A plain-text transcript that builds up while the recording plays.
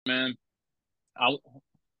man, I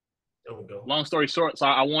There we go. long story short, so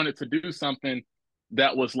I wanted to do something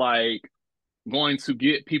that was like going to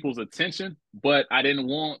get people's attention, but I didn't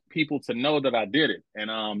want people to know that I did it. And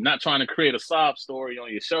not trying to create a sob story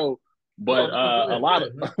on your show, but No, go a ahead, go lot of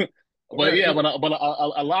ahead, man. Go but ahead, yeah, do it. but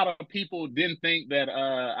a lot of people didn't think that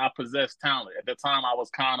I possessed talent. At the time I was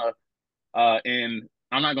kind of in,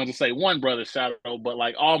 I'm not going to say one brother's shadow, but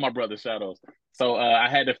like all my brother's shadows. So I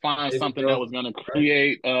had to find Baby something that was brother, going to right?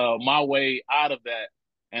 create my way out of that.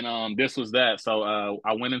 And this was that. So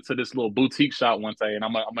I went into this little boutique shop one day, and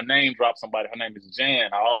I'm a name drop somebody. Her name is Jan.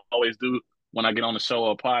 I always do when I get on the show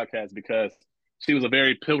or podcast because she was a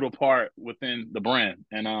very pivotal part within the brand.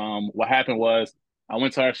 And what happened was I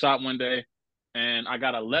went to her shop one day, and I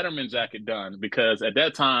got a Letterman jacket done because at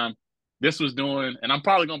that time this was doing, and I'm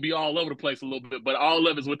probably gonna be all over the place a little bit, but all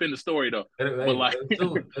of it's within the story though. But Hey, like let's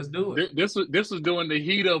do it. Let's do it. this was during the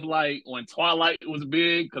heat of like when Twilight was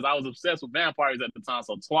big because I was obsessed with vampires at the time.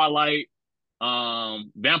 So Twilight,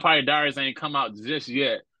 Vampire Diaries ain't come out just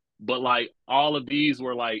yet, but like all of these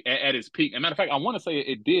were like at its peak. And matter of fact, I want to say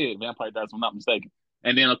it did Vampire Diaries, if I'm not mistaken.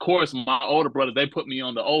 And then of course my older brothers they put me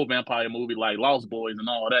on the old vampire movie like Lost Boys and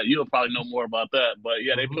all that. You'll probably know more about that, but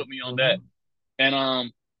yeah, they Mm-hmm, put me on that. mm-hmm.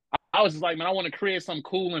 And I was just like, man, I want to create something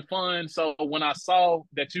cool and fun. So when I saw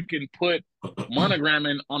that you can put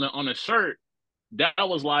monogramming on a shirt, that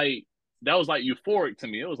was like that was like euphoric to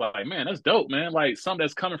me. It was like, man, that's dope, man. Like something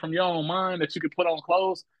that's coming from your own mind that you could put on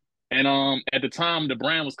clothes. And at the time the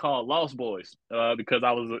brand was called Lost Boys, because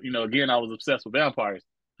I was, again, I was obsessed with vampires.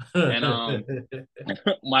 And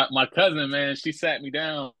my cousin, man, she sat me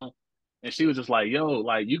down and she was just like, yo,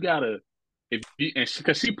 like you gotta, if you, and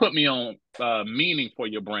because she put me on meaning for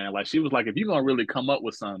your brand. Like she was like, if you're gonna really come up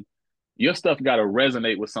with something, your stuff gotta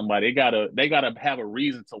resonate with somebody. They gotta have a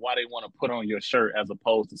reason to why they want to put on your shirt as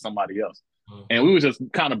opposed to somebody else. And we Mm-hmm. were just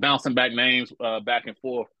kind of bouncing back names back and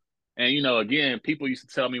forth. And again, people used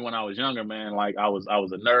to tell me when I was younger, man, like I was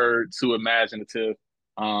a nerd, too imaginative.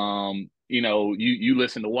 You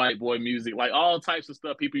listen to white boy music, like all types of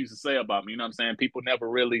stuff people used to say about me. You know what I'm saying? People never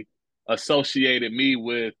really associated me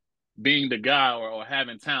with being the guy or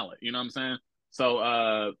having talent. You know what I'm saying?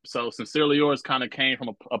 So Sincerely Yours kind of came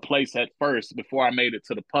from a place at first before I made it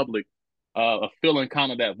to the public, of filling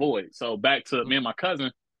kind of that void. So back to me and my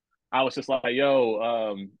cousin, I was just like,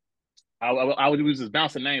 yo, I would was just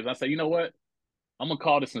bouncing names. I said, you know what? I'm gonna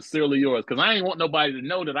call this Sincerely Yours because I ain't want nobody to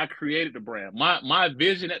know that I created the brand. My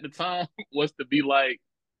vision at the time was to be like,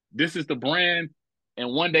 this is the brand,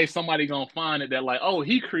 and one day somebody gonna find it that like, oh,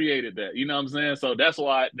 he created that. You know what I'm saying? So that's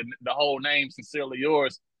why the whole name Sincerely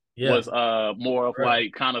Yours Yeah, was more of right,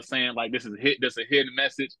 like kind of saying like this a hidden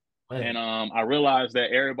message. And man. I realized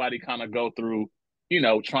that everybody kind of go through,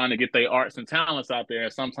 trying to get their arts and talents out there,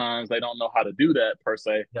 and sometimes they don't know how to do that per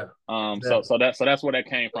se. Yeah, So exactly. so that's where that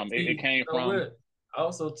came But from. It see, came you know from, what?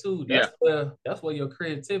 Also, too, yeah. that's where your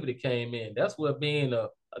creativity came in. That's where being a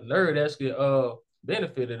nerd actually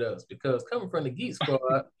benefited us because coming from the Geek Squad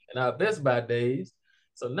and our Best Buy days,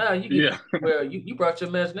 so now you get to Yeah. where you brought your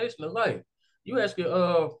imagination to life. You actually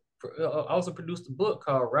also produced a book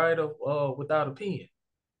called Ride Without a Pen.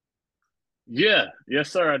 Yeah, yes,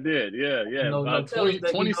 sir, I did. Yeah, yeah. Tell us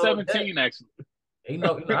that 2017, actually.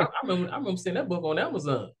 I remember seeing that book on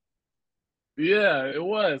Amazon. Yeah, it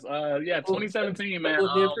was. Yeah, That 2017, that man.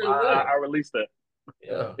 book did pretty I well. released that.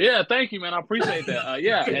 Yeah. Yeah, thank you, man. I appreciate that.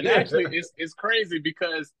 Yeah, and actually, it's crazy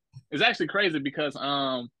because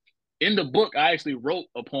in the book I actually wrote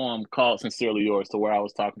a poem called "Sincerely Yours" to where I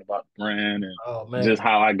was talking about the brand and Oh just man.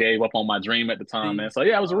 how I gave up on my dream at the time, See, man. So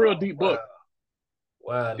yeah, it was a real oh deep book.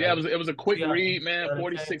 wow, wow. Yeah, Now it was a you quick you read, see man. how it came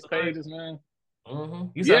 46 to life. pages, man.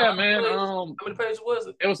 You said Yeah, how man. many pages? How many pages was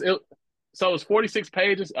it? It was it. So it was 46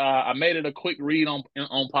 pages. I made it a quick read on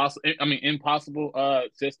possible. I mean, impossible.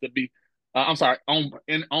 Just to be. I'm sorry.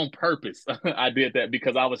 On purpose, I did that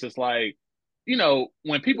because I was just like,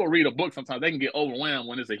 when people read a book, sometimes they can get overwhelmed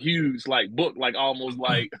when it's a huge like book, like almost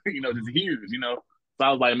like just huge. So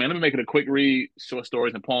I was like, man, let me make it a quick read, short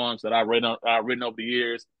stories and poems that written over the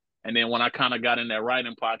years. And then when I kind of got in that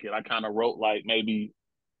writing pocket, I kind of wrote like maybe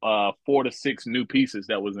 4 to 6 new pieces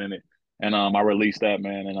that was in it, and I released that,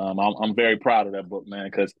 man, and I'm very proud of that book, man,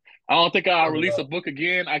 because I don't think I'll release a Uh, book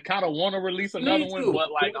again. I kind of want to release we another need one, to.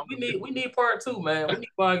 but like We need part two, man. We need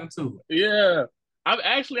volume two. yeah. I've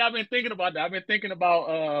been thinking about that. I've been thinking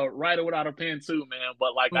about writer without a pen too, man.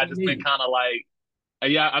 But like I We just been need. kind of like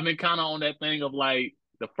yeah, I've been kind of on that thing of like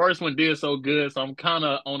the first one did so good, so I'm kind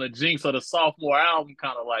of on a jinx of the sophomore album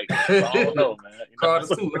kind of like thing. So I don't know, man. Carter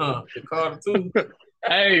So, two, huh? The Carter two.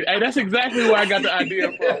 hey, that's exactly where I got the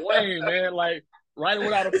idea from, Wayne, man. Like writing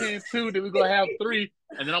without a pen two, then we're gonna have three,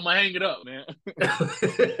 and then I'm gonna hang it up, man.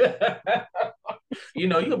 You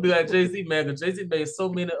know, you gonna be like Jay-Z, man, because Jay-Z made so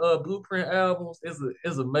many Blueprint albums.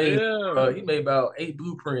 It's amazing. Yeah. He made about 8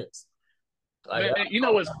 blueprints. Like, Man, you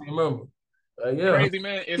know what's I remember. Yeah. crazy,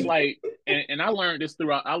 man? It's like, and I learned this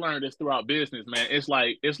throughout business, man. It's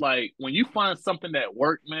like when you find something that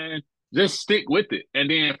worked, man, just stick with it, and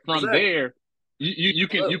then from Exactly. there, you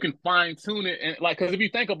can fine tune it, and like, because if you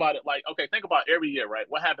think about it, like, okay, think about every year, right?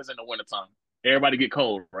 What happens in the wintertime? Everybody get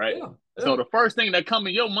cold, right? Yeah. So the first thing that come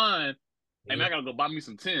in your mind, hey man, I gotta go buy me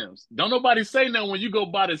some Timbs. Don't nobody say no when you go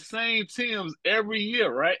buy the same Timbs every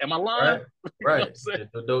year, right? Am I lying? Right.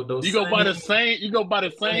 You go buy the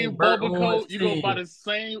same burnt bubble orange coat. You go buy the Timbs.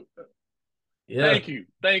 same. Yeah. Thank you.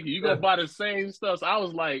 You go buy the same stuff. So I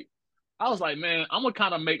was like, man, I'm gonna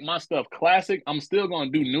kind of make my stuff classic. I'm still gonna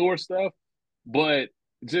do newer stuff, but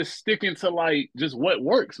just sticking to like just what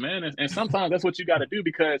works, man. And sometimes that's what you got to do,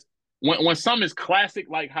 because when something is classic,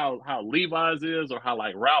 like how Levi's is, or how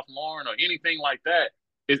like Ralph Lauren or anything like that,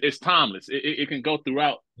 it's timeless. It can go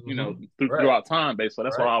throughout, throughout time base. So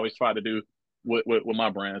that's what I always try to do with my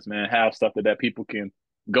brands, man. Have stuff that people can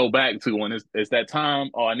go back to when it's that time.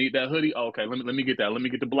 Oh, I need that hoodie. Oh, okay, let me get that. Let me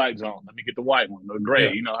get the black zone. Let me get the white one, the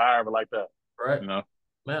gray. However like that. Right.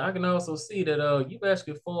 Man, I can also see that you've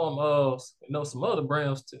actually formed some other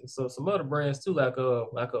brands too. So some other brands too, like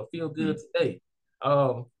a Feel Good Today.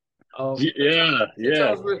 Yeah. Tell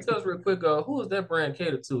us real quick. Who is that brand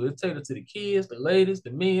catered to? It's catered to the kids, the ladies,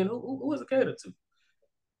 the men. Who is it catered to?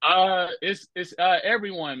 It's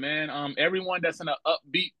everyone, man. Everyone that's in an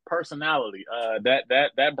upbeat personality.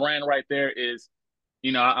 That brand right there is,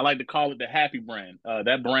 I like to call it the happy brand.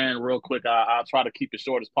 That brand, real quick, I'll try to keep it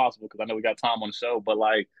short as possible because I know we got time on the show. But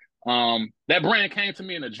like, that brand came to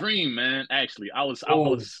me in a dream, man. Actually, I was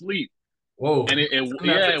asleep. Whoa! And it woke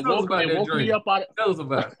me up out of. Tell us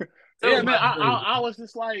about it. Yeah, man. I was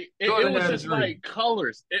just like, it was just like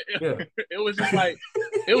colors. It was just like,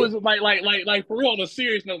 it was like for real, on a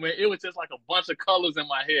serious note, man. It was just like a bunch of colors in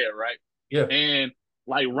my head, right? Yeah. And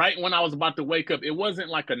like right when I was about to wake up, it wasn't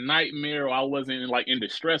like a nightmare, or I wasn't like in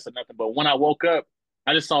distress or nothing. But when I woke up,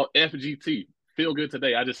 I just saw FGT, Feel Good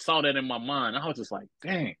Today. I just saw that in my mind. I was just like,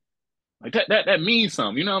 dang, like that means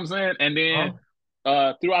something. You know what I'm saying? And then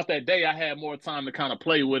throughout that day, I had more time to kind of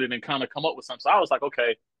play with it and kind of come up with something. So I was like,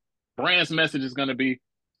 okay, brand's message is going to be,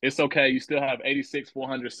 it's okay. You still have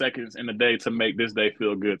 400 seconds in the day to make this day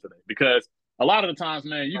feel good today. Because a lot of the times,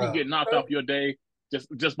 man, you can get knocked off your day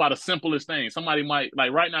just by the simplest thing. Somebody might,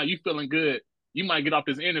 like right now, you feeling good. You might get off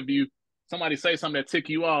this interview. Somebody say something that tick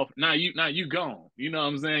you off. Now you gone. You know what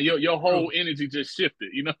I'm saying? Your whole energy just shifted.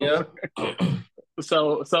 You know. Yeah.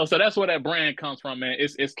 So that's where that brand comes from, man.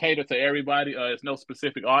 It's catered to everybody. It's no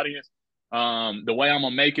specific audience. The way I'm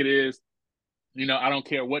gonna make it is, I don't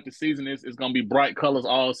care what the season is. It's gonna be bright colors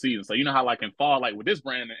all season. So you know how like in fall, like with this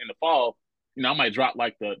brand in the fall, I might drop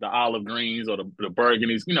like the olive greens or the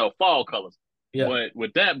burgundies, fall colors. Yeah. But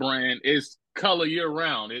with that brand, it's color year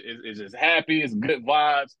round. It's just happy. It's good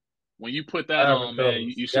vibes. When you put that on, man,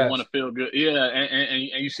 you should want to feel good. Yeah, and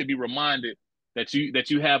you should be reminded that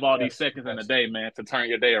you have all these seconds in a day, man, to turn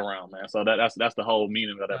your day around, man. So that's the whole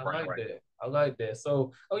meaning of that brand, right? I like that.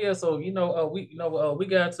 So, we got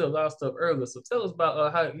into a lot of stuff earlier. So tell us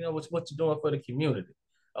about how what you're doing for the community.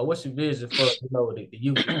 What's your vision for the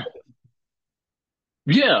youth?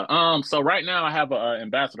 Yeah. So right now I have an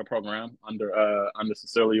ambassador program under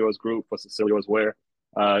Sincerely Yours Group for Sincerely Yours Wear.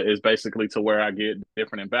 Is basically to where I get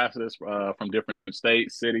different ambassadors from different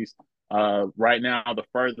states, cities. Right now, the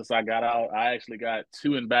furthest I got out, I actually got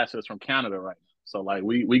 2 ambassadors from Canada right now. So like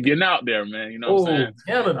we getting out there, man. You know what I'm saying?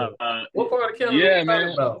 Canada. What part of Canada are you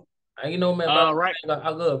talking about? Man, right. I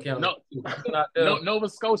love Canada. Nova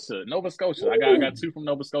Scotia. I got 2 from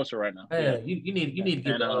Nova Scotia right now. Man, you need to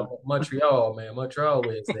get Montreal, man. Montreal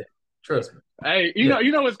is that. Trust me. Hey, you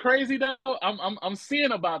know what's crazy though? I'm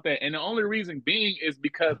seeing about that, and the only reason being is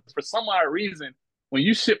because for some odd reason, when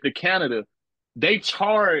you ship to Canada, they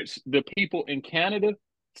charge the people in Canada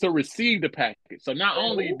to receive the package. So not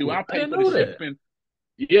only do I pay for the shipping,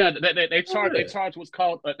 they charge what's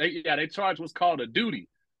called they charge what's called a duty.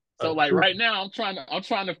 So like right now, I'm trying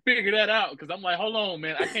to figure that out, because I'm like, hold on,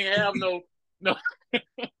 man, I can't have no.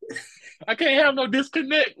 I can't have no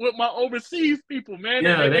disconnect with my overseas people, man.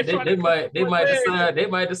 Yeah, they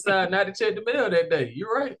might decide not to check the mail that day.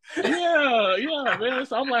 You're right. Yeah, man.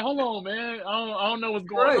 So I'm like, hold on, man. I don't know what's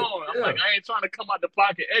going on. I'm like, I ain't trying to come out the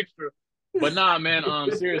pocket extra. But nah, man.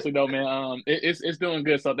 Seriously though, man. It's doing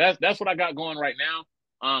good. So that's what I got going right now.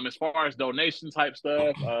 As far as donation type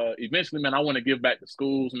stuff, eventually, man, I want to give back to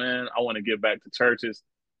schools, man. I want to give back to churches.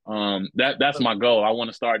 That's my goal. I want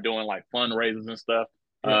to start doing like fundraisers and stuff.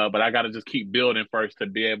 Yeah. But I got to just keep building first to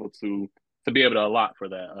be able to allot for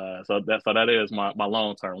that. So that is my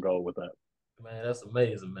long term goal with that. Man, that's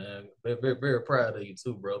amazing, man. Very, very, very proud of you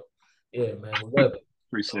too, bro. Yeah, man, we love it.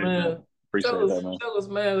 So, Appreciate that. man, Appreciate that, man. tell us,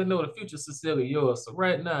 man. We know the future sincerely yours. So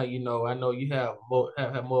right now, I know you have more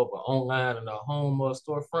of an online and a home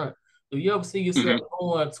storefront. Do you ever see Hmm. yourself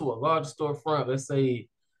going to a larger storefront? Let's say,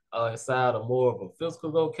 inside of more of a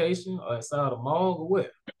physical location or inside a mall, or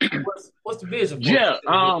what? What's the vision for Yeah.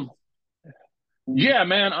 it? Yeah,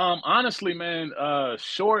 man. Honestly, man. I'm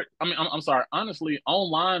sorry. Honestly,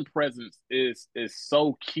 online presence is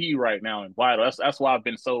so key right now and vital. That's why I've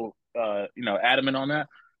been so adamant on that.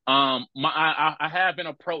 I have been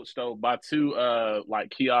approached though by two like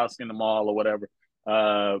kiosks in the mall or whatever.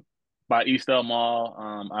 By East El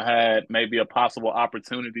Mall. I had maybe a possible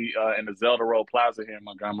opportunity in the Zelda Road Plaza here in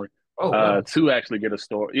Montgomery. Oh wow. To actually get a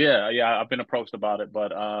store. Yeah. I've been approached about it,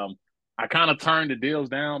 but I kind of turned the deals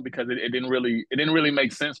down because it didn't really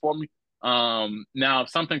make sense for me. Now if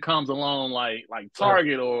something comes along like Right.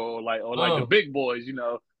 Target or the big boys,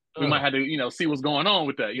 we might have to see what's going on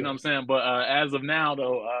with that. You know Yeah. what I'm saying? But as of now,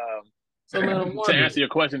 though, So man, I'm to wondering. answer your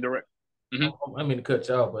question direct. Mm-hmm. I mean to cut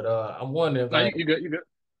you off, but I'm wondering No, like you good. You good.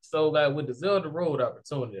 so like with the Zelda Road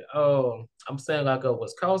opportunity, I'm saying like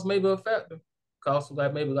was cost maybe a factor? Cost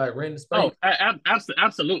like maybe like renting Oh, space.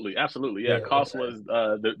 absolutely. Yeah, Yeah, cost okay. was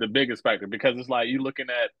the biggest factor because it's like you looking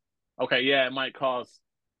at, okay, yeah, it might cost,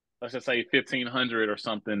 let's just say 1,500 or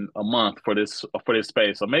something a month for this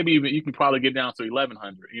space. So maybe even you can probably get down to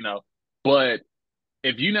 1,100. But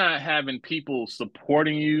if you're not having people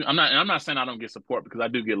supporting you, I'm not saying I don't get support because I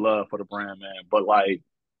do get love for the brand, man. But like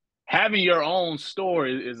having your own store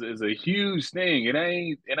is a huge thing. It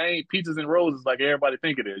ain't peaches and roses like everybody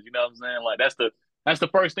think it is. You know what I'm saying? Like that's the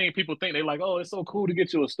first thing people think. They like, oh, it's so cool to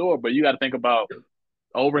get you a store, but you got to think about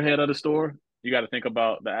overhead of the store. You got to think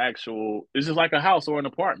about the actual. It's just like a house or an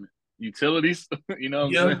apartment. Utilities, you know what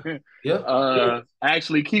I'm Yeah, saying? yeah, yeah.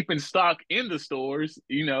 Actually keeping stock in the stores,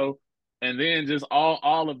 and then just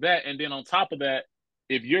all of that, and then on top of that,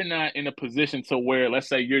 if you're not in a position to where, let's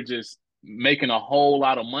say, you're just making a whole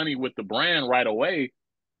lot of money with the brand right away,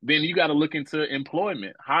 then you got to look into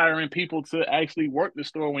employment, hiring people to actually work the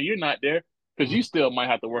store when you're not there, because you Mhm. still might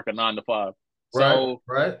have to work a 9 to 5. Right, So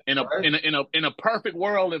right, in a right, in a in a in a perfect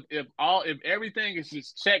world, if everything is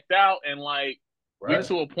just checked out and like we right,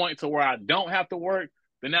 to a point to where I don't have to work,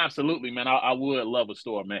 then absolutely, man, I would love a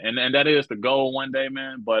store, man, and that is the goal one day,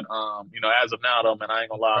 man. But as of now, though, man, I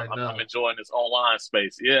ain't gonna lie, right I'm now. enjoying this online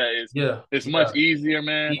space. Yeah, Yeah, it's much yeah. easier,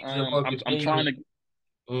 man. Easier, more I'm trying convenient.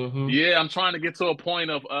 to. Mm-hmm. Yeah, I'm trying to get to a point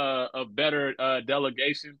of better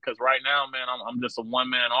delegation because right now, man, I'm just a one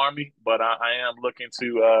man army. But I am looking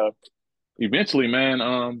to eventually,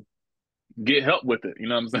 man, get help with it. You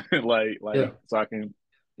know what I'm saying? Yeah. So I can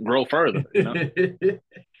grow further.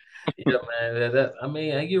 Yeah, man. I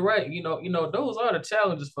mean, and you're right. Those are the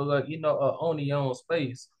challenges for like, owning your own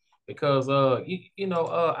space because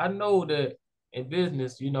I know that in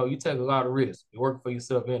business, you take a lot of risks. You're working for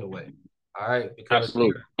yourself anyway. All right, because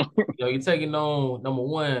Absolutely. you're taking on number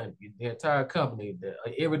one, the entire company,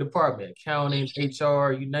 every department, accounting,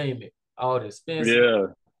 HR, you name it, all the expenses. Yeah.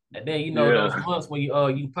 And then those Yeah. months when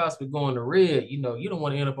you possibly go in the red, you don't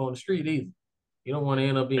want to end up on the street either. You don't want to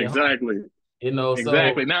end up being homeless. Exactly. So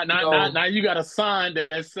Exactly. Now you got a sign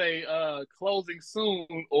that say closing soon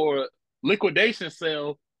or liquidation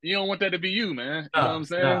sale. You don't want that to be you, man. You know what I'm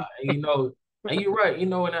nah, saying? and you're right,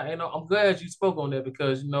 and I'm glad you spoke on that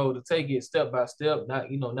because to take it step by step, not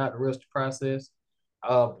to rush the process.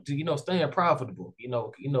 To staying profitable,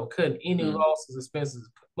 cutting any Mm, losses, expenses as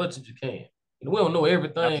much as you can. We don't know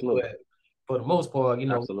everything, absolutely. but for the most part,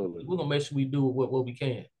 Absolutely. we're gonna make sure we do what we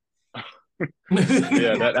can.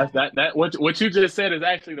 Yeah, that what you just said is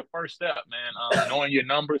actually the first step, man. Knowing your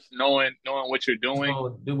numbers, knowing what you're Just doing.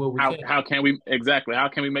 gonna do what we How can. how can we exactly? How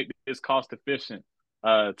can we make this cost efficient?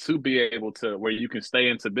 To be able to where you can stay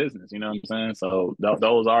into business. You know what I'm saying? So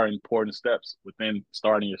those are important steps within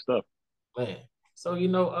starting your stuff. Man. So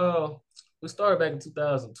we started back in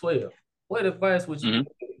 2012. What advice would you Hmm.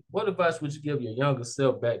 give? What advice would you give your younger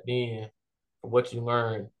self back then for what you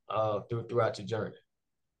learned throughout your journey?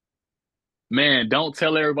 Man, don't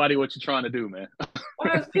tell everybody what you're trying to do, man.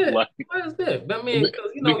 Why is that? Like Why is that? I mean,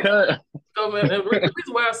 because because so man, and the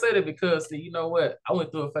reason why I said it because see, you know what? I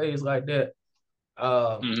went through a phase like that.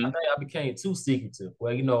 I mhm, think I became too secretive.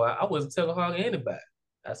 Well, I wasn't telling hardly anybody.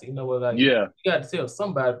 I said, like yeah, you got to tell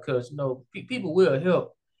somebody because people will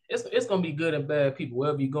help. It's gonna be good and bad people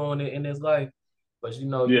wherever you going in this life. But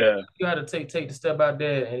you yeah, got to take the step out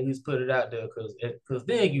there and at least put it out there because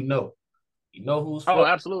then. You know who's Oh, for,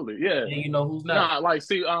 absolutely. Yeah. and you know who's not. No, like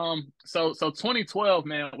see, so 2012,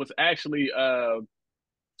 man, was actually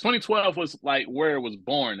 2012 was like where it was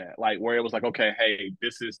born at, like where it was like, okay, hey,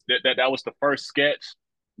 this is that was the first sketch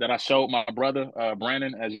that I showed my brother,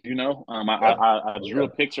 Brandon, as you know. Yeah, I oh, drew yeah. a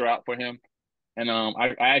picture out for him, and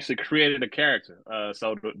I actually created a character.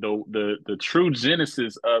 So the true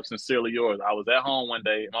genesis of Sincerely Yours, I was at home one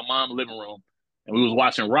day in my mom's living room, and we was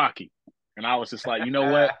watching Rocky, and I was just like, you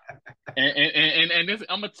know what? And this,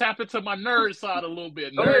 I'm gonna tap into my nerd side a little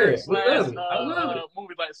bit, Go nerd ahead. We slash love it. I love it.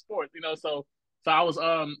 movies like sports, you know. So I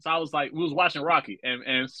was like, we was watching Rocky,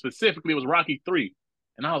 and specifically it was Rocky 3,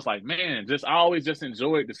 and I was like, man, just I always just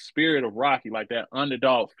enjoyed the spirit of Rocky, like that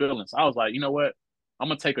underdog feeling. So I was like, you know what, I'm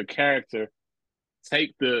gonna take a character,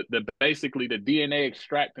 take the basically the DNA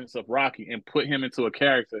extractance of Rocky and put him into a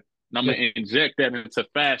character, and I'm Yeah. gonna inject that into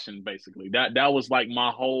fashion. Basically, that was like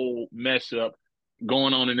my whole mesh up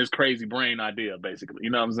going on in this crazy brain idea. Basically,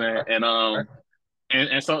 you know what I'm saying? Right. And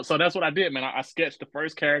Right. so that's what I did, man. I sketched the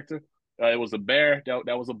first character. It was a bear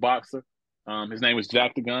that was a boxer. His name was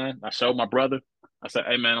Jack the Gun. I showed my brother. I said,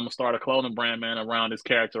 hey man, I'm gonna start a clothing brand, man, around this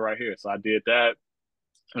character right here. So I did that.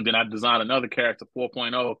 And then I designed another character,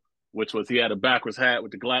 4.0, which was he had a backwards hat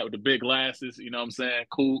with with the big glasses. You know what I'm saying?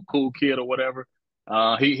 Cool kid or whatever.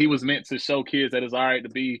 He was meant to show kids that it's all right to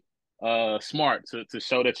be smart, to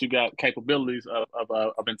show that you got capabilities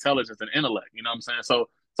of intelligence and intellect. You know what I'm saying? So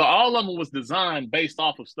all of them was designed based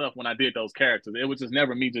off of stuff when I did those characters. It was just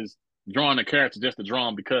never me just drawing a character just to draw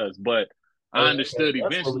them because. But I Hey, okay. understood That's where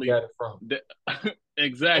we eventually got it from. that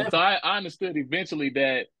exactly. Yeah. So I understood eventually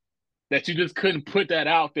that you just couldn't put that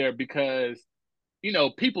out there because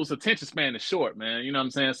people's attention span is short, man. You know what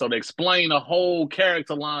I'm saying? So to explain a whole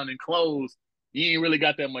character line in clothes, you ain't really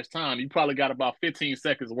got that much time. You probably got about 15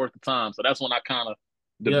 seconds worth of time. So that's when I kind of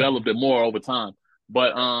Yeah. developed it more over time.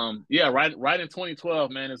 But yeah, right in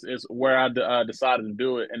 2012, man, is where I decided to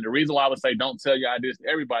do it. And the reason why I would say don't tell your ideas to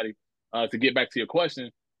everybody, to get back to your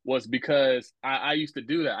question, was because I used to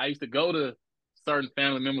do that. I used to go to certain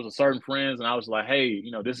family members or certain friends, and I was like, hey,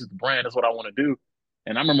 this is the brand. That's what I want to do.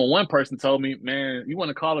 And I remember one person told me, "Man, you want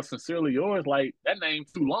to call it Sincerely Yours? Like that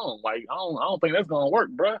name's too long. Like I don't think that's gonna work,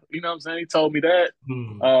 bro." You know what I'm saying? He told me that.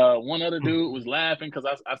 Hmm. One other dude was laughing because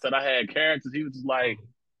I said I had characters. He was just like, Hmm.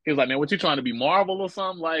 he was like, "Man, what you trying to be Marvel or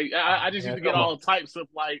something?" Like I just used Man, to get come on. all types of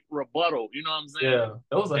like rebuttal. You know what I'm saying? Yeah.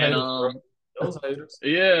 Those are And haters, bro. Those haters.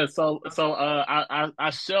 yeah, I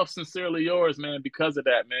shelved Sincerely Yours, man, because of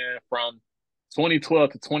that, man, from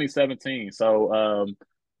 2012 to 2017. So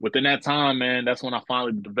within that time, man, that's when I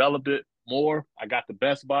finally developed it more. I got the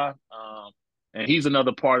Best Buy. And he's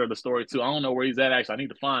another part of the story too. I don't know where he's at actually. I need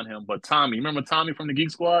to find him. But Tommy, you remember Tommy from the Geek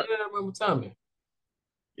Squad? Yeah, I remember Tommy.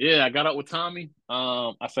 Yeah, I got up with Tommy.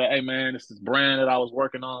 I said, hey man, this is brand that I was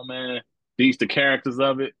working on, man. These the characters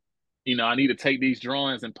of it. I need to take these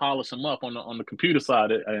drawings and polish them up on the computer side,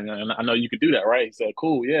 and I know you could do that, right? He said,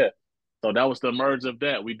 cool, yeah. So that was the merge of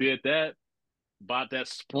that. We did that. About that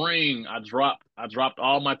spring, I dropped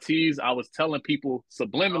all my teas. I was telling people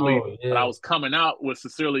subliminally Oh that I yeah. was coming out with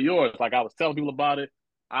Sincerely Yours. Like I was telling people about it.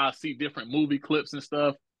 I see different movie clips and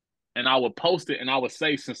stuff, and I would post it and I would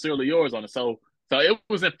say Sincerely Yours on it. So it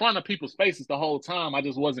was in front of people's faces the whole time. I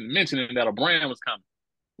just wasn't mentioning that a brand was coming.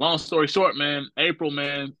 Long story short, man, April,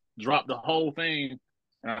 man, dropped the whole thing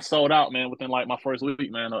and I sold out, man, within like my first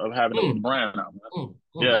week, man, of having the Mm, brand out, man. mm,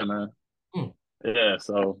 mm, Yeah, man. mm. Yeah,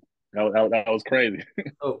 so that was crazy.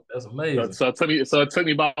 Oh, that's So, amazing. so it took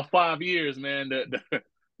me about 5 years, man, to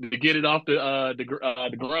get it off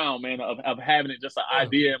the ground, man, of having it just an Yeah.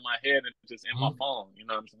 idea in my head and just in my Mhm. phone. You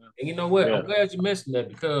know what I'm saying? And you know what? I'm Yeah. glad you mentioned that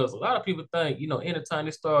because a lot of people think, anytime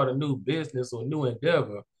they start a new business or new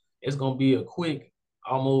endeavor, it's gonna be a quick,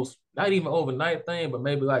 almost not even overnight thing, but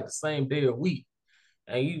maybe like the same day or week.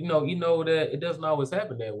 And you know that it doesn't always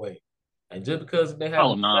happen that way. And just because they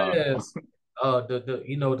Oh happen no. fast,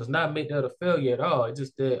 does not make that a failure at all. It's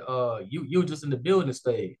just that you're just in the building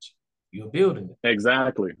stage. You're building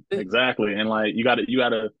Exactly. it. Exactly. And like you gotta,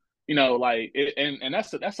 like and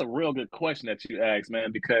that's a real good question that you asked,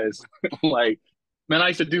 man, because like man, I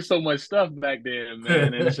used to do so much stuff back then,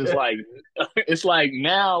 man. And it's just like it's like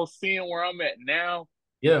now seeing where I'm at now,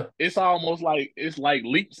 Yeah. it's almost like it's like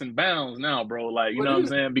leaps and bounds now, bro. Like, you What know what I'm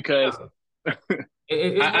is it? saying? Because Yeah. I,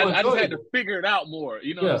 It's more I just had to enjoyable. figure it out more,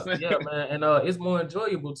 you know what I'm Yeah, saying? yeah, man, and it's more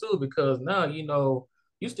enjoyable too because now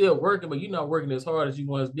you still working, but you're not working as hard as you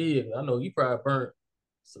once did. I know you probably burnt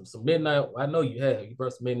some midnight. I know you have. You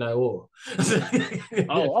burnt some midnight oil.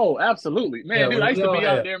 Oh, absolutely. Yeah, Man, dude, well, I used we to all be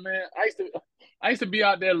out have. there, man. I used to be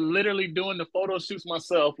out there literally doing the photo shoots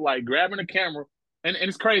myself, like grabbing a camera and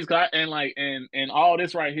it's crazy, 'cause and all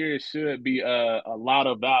this right here should be a lot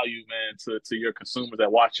of value, man, to your consumers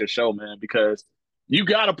that watch your show, man, because you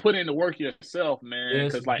got to put in the work yourself, man,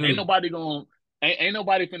 Yes, because you like do. ain't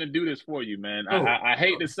nobody finna do this for you, man. No, I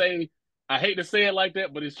hate to say it like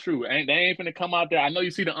that, but it's true. They ain't finna come out there. I know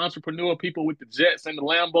you see the entrepreneur people with the jets and the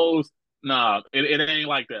Lambos. Nah, it ain't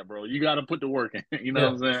like that, bro. You got to put the work in. You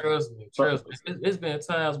know what yeah, I'm saying? trust me, So, trust me. It's been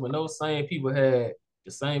times when those same people had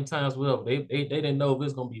the same times with us. They didn't know if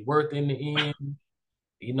it's gonna be worth it in the end.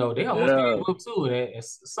 You know, they almost gave yeah. up too, and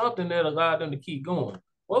it's something that allowed them to keep going.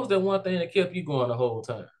 What was that one thing that kept you going the whole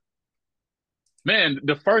time? Man,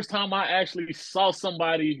 the first time I actually saw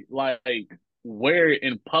somebody like wear it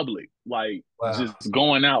in public, like Wow. just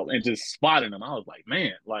going out and just spotting them, I was like,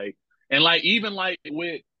 man, like, and like even like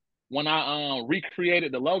with when I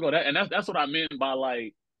recreated the logo, that's what I meant by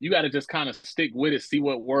like you got to just kind of stick with it, see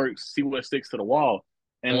what works, see what sticks to the wall,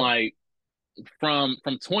 and Okay. like from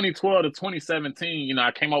 2012 to 2017, you know,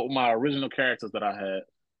 I came up with my original characters that I had.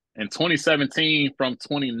 In 2017, from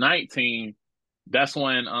 2019, that's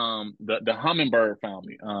when the hummingbird found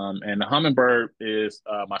me. And the hummingbird is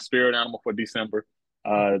my spirit animal for December.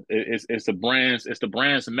 It's the brand's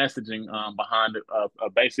messaging behind it,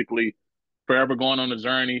 basically forever going on the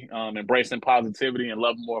journey, embracing positivity and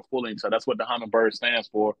loving more fully. So that's what the hummingbird stands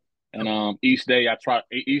for. And each day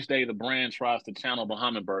the brand tries to channel the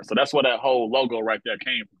hummingbird. So that's where that whole logo right there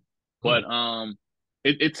came from. Hmm.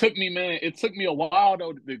 But it took me, man, it took me a while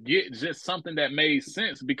though to get just something that made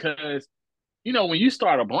sense because you know, when you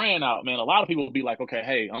start a brand out, man, a lot of people will be like, okay,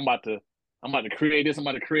 hey, I'm about to create this, I'm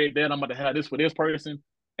about to create that, I'm about to have this for this person.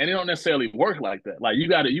 And it don't necessarily work like that. Like you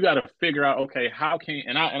gotta figure out, okay, how can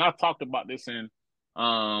and I talked about this in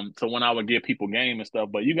to when I would give people game and stuff,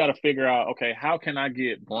 but you gotta figure out, okay, how can I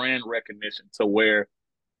get brand recognition to where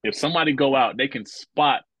if somebody go out, they can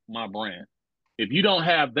spot my brand. If you don't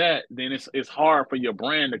have that, then it's hard for your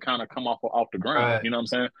brand to kind of come off the ground. Right. You know what I'm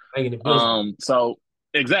saying? Making it visible. So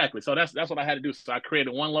exactly. So that's what I had to do. So I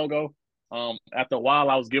created one logo. After a while,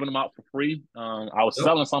 I was giving them out for free. I was Yep.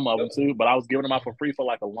 selling some of them Yep. too, but I was giving them out for free for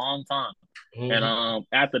like a long time. And Hmm.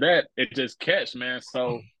 after that, it just catch, man.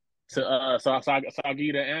 So I'll give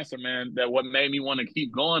you the answer, man. That what made me want to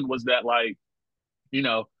keep going was that like you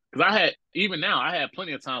know, because I had even now I had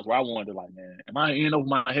plenty of times where I wanted to like, man, am I in over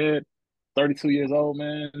my head? 32 years old,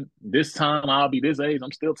 man. This time I'll be this age.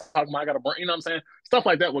 I'm still talking about I got a brain. You know what I'm saying? Stuff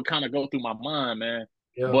like that would kind of go through my mind, man.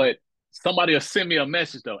 Yeah. But somebody will send me a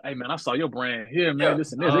message though. Hey man, I saw your brand here, man. Yeah.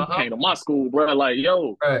 This and this. It Uh-huh. came to my school, bro. Like,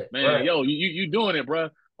 yo, Right. man, Right. yo, you doing it, bro.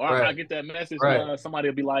 Or I Right. get that message, Right. somebody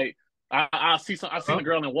will be like, I seen Uh-huh. a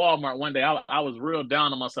girl in Walmart one day. I was real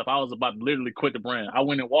down on myself. I was about to literally quit the brand. I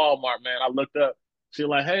went in Walmart, man. I looked up. She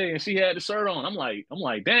like, hey, and she had the shirt on. I'm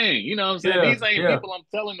like, dang, you know what I'm saying? Yeah. These ain't Yeah. people I'm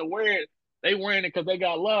telling to wear it. They wearing it because they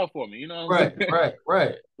got love for me. You know what I'm Right. saying? Right.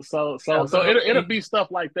 Right. Yeah. So Love it'll it. be stuff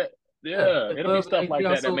like that. Yeah. Yeah, They it'll be love it. stuff They like that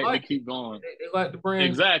also that make me like it. keep going. They like the brand.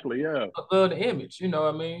 Exactly. Yeah. Love the image. You know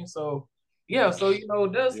what I mean? So yeah. So Yeah.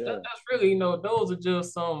 that's really those are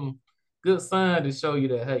just some good signs to show you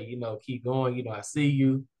that hey keep going. I see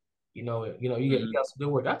you. You Hmm. got some good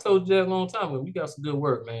work. I told you that a long time ago. You got some good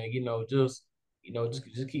work, man. Just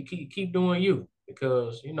keep doing you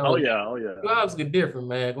because Oh yeah. Oh yeah. you obviously different,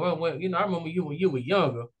 man. I remember you when you were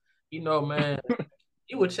younger. Man,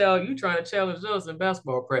 you were you trying to challenge us in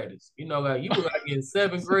basketball practice. Like you were like in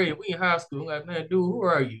seventh grade, we in high school. Like, man, dude, who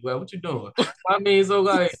are you? Like, what you doing? I mean, so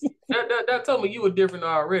like that told me you were different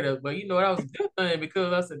already. But that was a good thing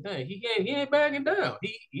because I said, dang, he ain't backing down.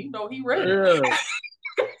 He ready. Yeah.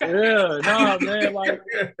 Yeah. No, man.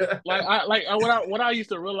 What I used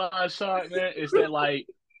to realize, Shot, man, is that like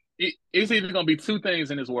it's either gonna be two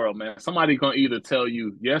things in this world, man. Somebody gonna either tell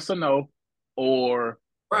you yes or no, or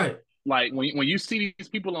Right, like when you see these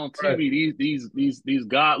people on right. TV, these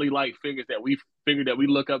godly like figures that we figure that we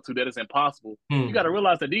look up to that is impossible. You got to Hmm.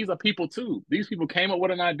 realize that these are people too. These people came up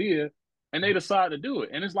with an idea and they decided to do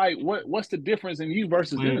it. And it's like, what's the difference in you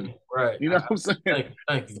versus them? Right. You know what I'm saying?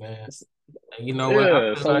 Thank you, man. And you know what? I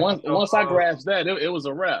Yeah. feel So like once I grasped that, it was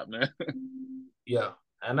a wrap, man. yeah.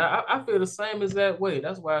 And I feel the same as that way.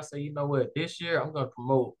 That's why I say, you know what, this year I'm gonna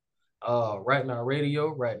promote Right Now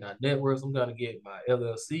Radio, Right Now Networks. I'm gonna get my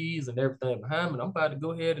LLCs and everything behind me. And I'm about to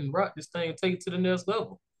go ahead and rock this thing and take it to the next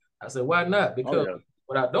level. I said, why not? Oh Because yeah.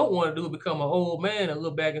 what I don't want to do is become an old man and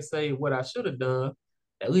look back and say what I should have done.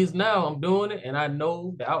 At least now I'm doing it and I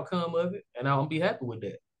know the outcome of it and I'll be happy with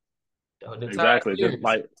that. The entire Exactly. Just experience.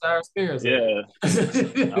 like, The entire experience of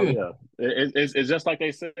yeah. Oh it. yeah. It's just like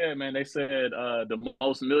they said, man. They said the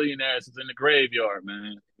most millionaires is in the graveyard, man. You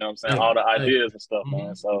know what I'm saying? All Hey, the hey. ideas and stuff, Mm-hmm.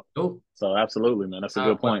 man. So Nope. absolutely, man. That's a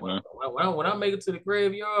good When, point, man. when I make it to the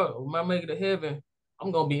graveyard, when I make it to heaven,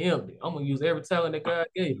 I'm gonna be empty. I'm gonna use every talent that God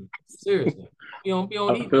gave me. Seriously. Be on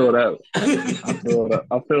I feel that. I eBay. feel that.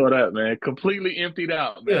 I feel that, man. Completely emptied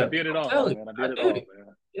out, man. I Yeah, did it I'm all, telling you, man. I I did it did all, it.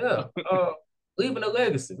 man. Yeah. Leaving a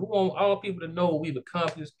legacy. We want all people to know what we've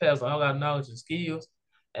accomplished, pass on all our knowledge and skills.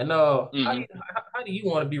 And Hmm. how do you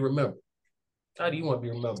want to be remembered? How do you want to be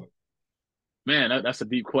remembered? Man, that's a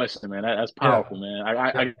deep question, man. That's Yeah. powerful,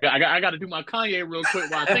 man. Yeah. I got to do my Kanye real quick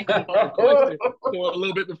while I think about the question for a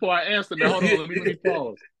little bit before I answer. But hold on, let me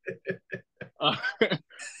pause. Uh,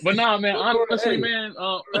 but nah, man. Go Honestly, ahead. man.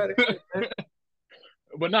 Go right ahead, man.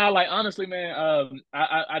 But nah, like honestly, man.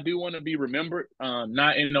 I do want to be remembered.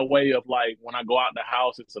 Not in a way of like when I go out the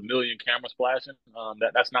house, it's a million cameras flashing.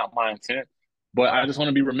 That's not my intent. But I just want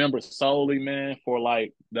to be remembered solely, man, for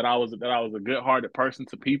like that I was a good hearted person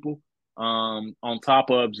to people. On top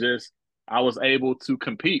of just I was able to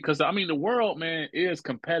compete because I mean the world, man, is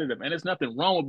competitive, and there's nothing wrong with